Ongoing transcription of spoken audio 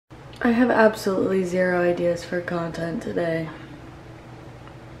I have absolutely zero ideas for content today.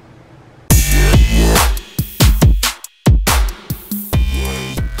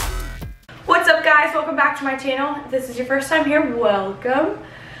 What's up guys, welcome back to my channel. If this is your first time here, welcome.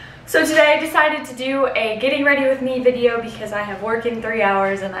 So today I decided to do a getting ready with me video because I have work in 3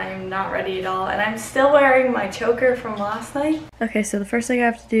 hours and I am not ready at all, and I'm still wearing my choker from last night. Okay, so the first thing I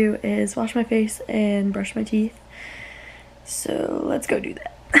have to do is wash my face and brush my teeth. So let's go do that.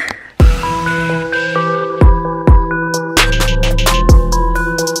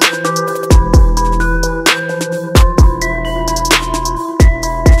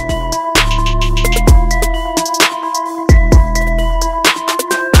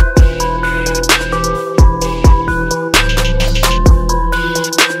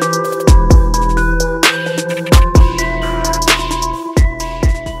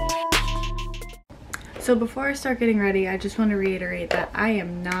 So before I start getting ready, I just want to reiterate that I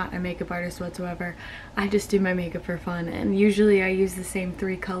am not a makeup artist whatsoever. I just do my makeup for fun, and usually I use the same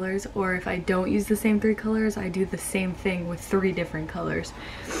 3 colors, or if I don't use the same 3 colors, I do the same thing with 3 different colors.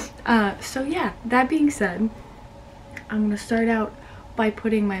 So yeah, that being said, I'm going to start out by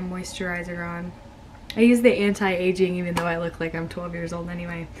putting my moisturizer on. I use the anti-aging even though I look like I'm 12 years old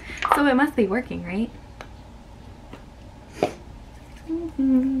anyway. So it must be working, right?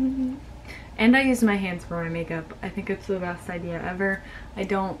 And I use my hands for my makeup. I think it's the best idea ever.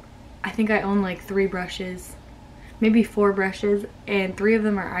 I think I own like 3 brushes, maybe 4 brushes, and 3 of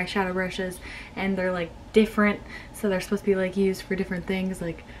them are eyeshadow brushes, and they're like different, so they're supposed to be like used for different things,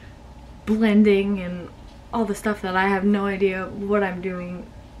 like blending and all the stuff that I have no idea what I'm doing,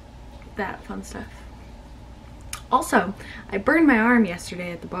 that fun stuff. Also, I burned my arm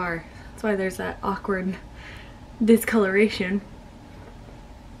yesterday at the bar. That's why there's that awkward discoloration.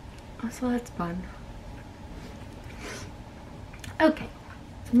 So that's fun. Okay,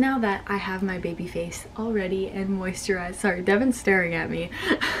 now that I have my baby face all ready and moisturized, sorry, Devin's staring at me,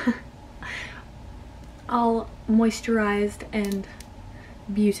 all moisturized and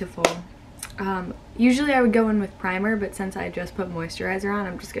beautiful. Usually I would go in with primer, but since I just put moisturizer on,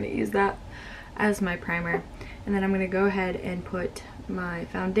 I'm just going to use that as my primer. And then I'm going to go ahead and put my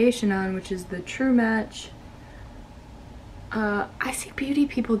foundation on, which is the True Match. I see beauty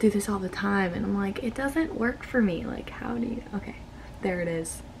people do this all the time, and I'm like, it doesn't work for me. Like, how do you? Okay, there it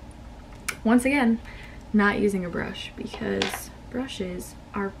is. Once again, not using a brush because brushes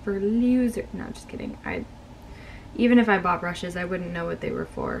are for losers. No, just kidding. Even if I bought brushes, I wouldn't know what they were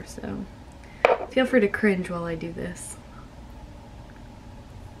for, so feel free to cringe while I do this.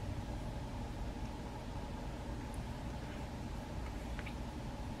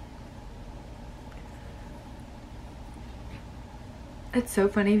 It's so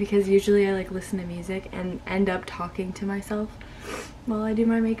funny because usually I like listen to music and end up talking to myself while I do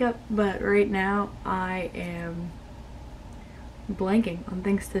my makeup, but right now I am blanking on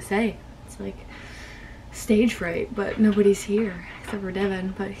things to say. It's like stage fright, but nobody's here except for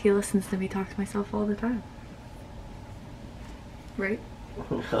Devin, but he listens to me talk to myself all the time. Right?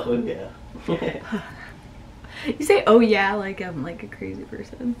 Oh yeah. You say oh yeah like I'm like a crazy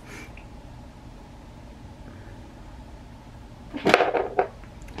person.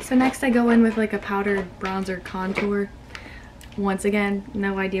 So next I go in with like a powdered bronzer contour. Once again,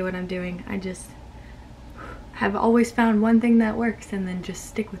 no idea what I'm doing. I just have always found one thing that works and then just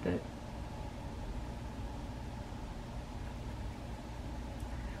stick with it.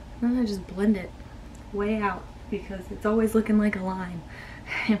 And then I just blend it way out because it's always looking like a line.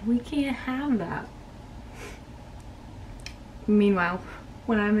 And we can't have that. Meanwhile,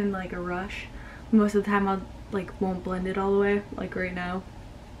 when I'm in like a rush, most of the time I'll like won't blend it all the way, like right now.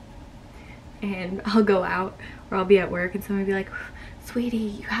 And I'll go out or I'll be at work and someone will be like, sweetie,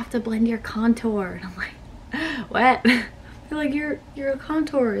 you have to blend your contour. And I'm like, what? They're like, you're a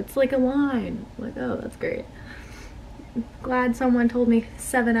contour, it's like a line. I'm like, oh, that's great. Glad someone told me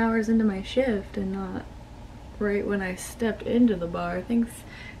 7 hours into my shift and not right when I stepped into the bar.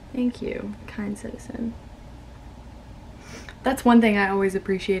 Thank you, kind citizen. That's one thing I always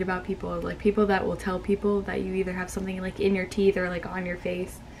appreciate about people, like people that will tell people that you either have something like in your teeth or like on your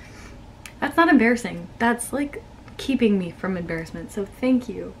face. That's not embarrassing. That's like keeping me from embarrassment. So thank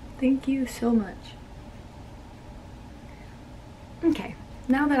you. Thank you so much. Okay,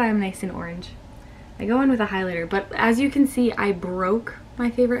 now that I'm nice and orange, I go in with a highlighter, but as you can see, I broke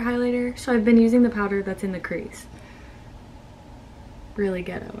my favorite highlighter, so I've been using the powder that's in the crease. Really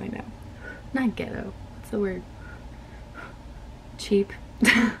ghetto, I know. Not ghetto, what's the word? Cheap.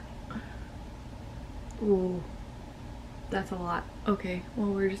 Ooh. That's a lot. Okay,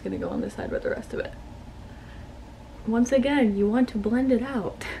 well, we're just gonna go on this side with the rest of it. Once again, you want to blend it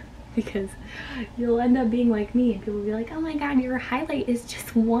out. because you'll end up being like me and people will be like, oh my god, your highlight is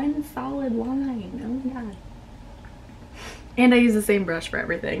just one solid line. Oh my god. And I use the same brush for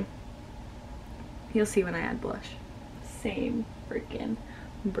everything. You'll see when I add blush. Same freaking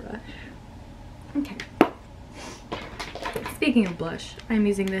brush. Okay. Speaking of blush, I'm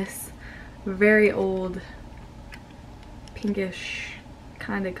using this very old pinkish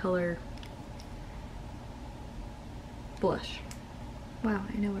kind of color blush. Wow,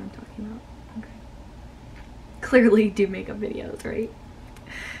 I know what I'm talking about. Okay. Clearly do makeup videos, right?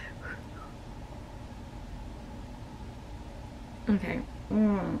 Okay.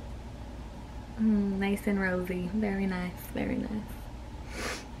 Nice and rosy. Very nice, very nice.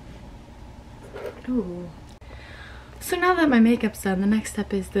 Ooh. So now that my makeup's done, the next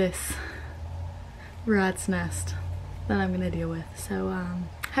step is this rat's nest that I'm gonna deal with. So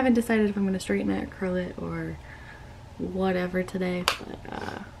haven't decided if I'm gonna straighten it or curl it or whatever today,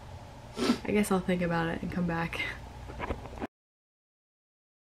 but I guess I'll think about it and come back.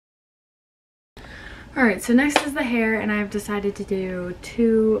 Alright, so next is the hair, and I've decided to do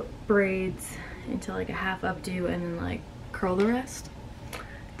 2 braids into like a half updo and then like curl the rest.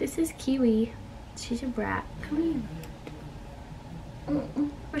 This is Kiwi. She's a brat. Come here.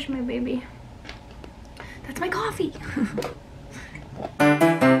 Where's my baby? That's my coffee.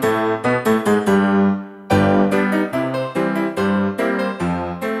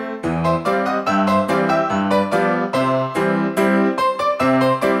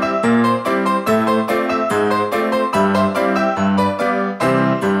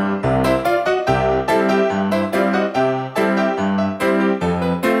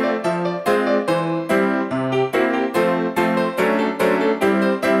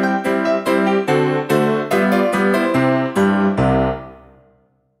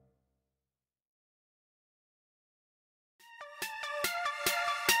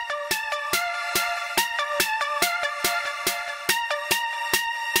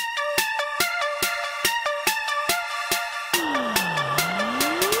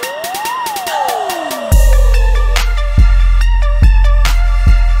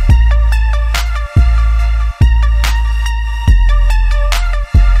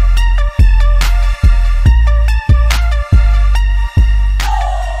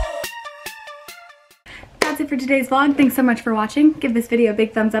 For today's vlog. Thanks so much for watching. Give this video a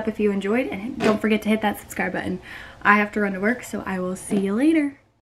big thumbs up if you enjoyed, and don't forget to hit that subscribe button. I have to run to work, so I will see you later.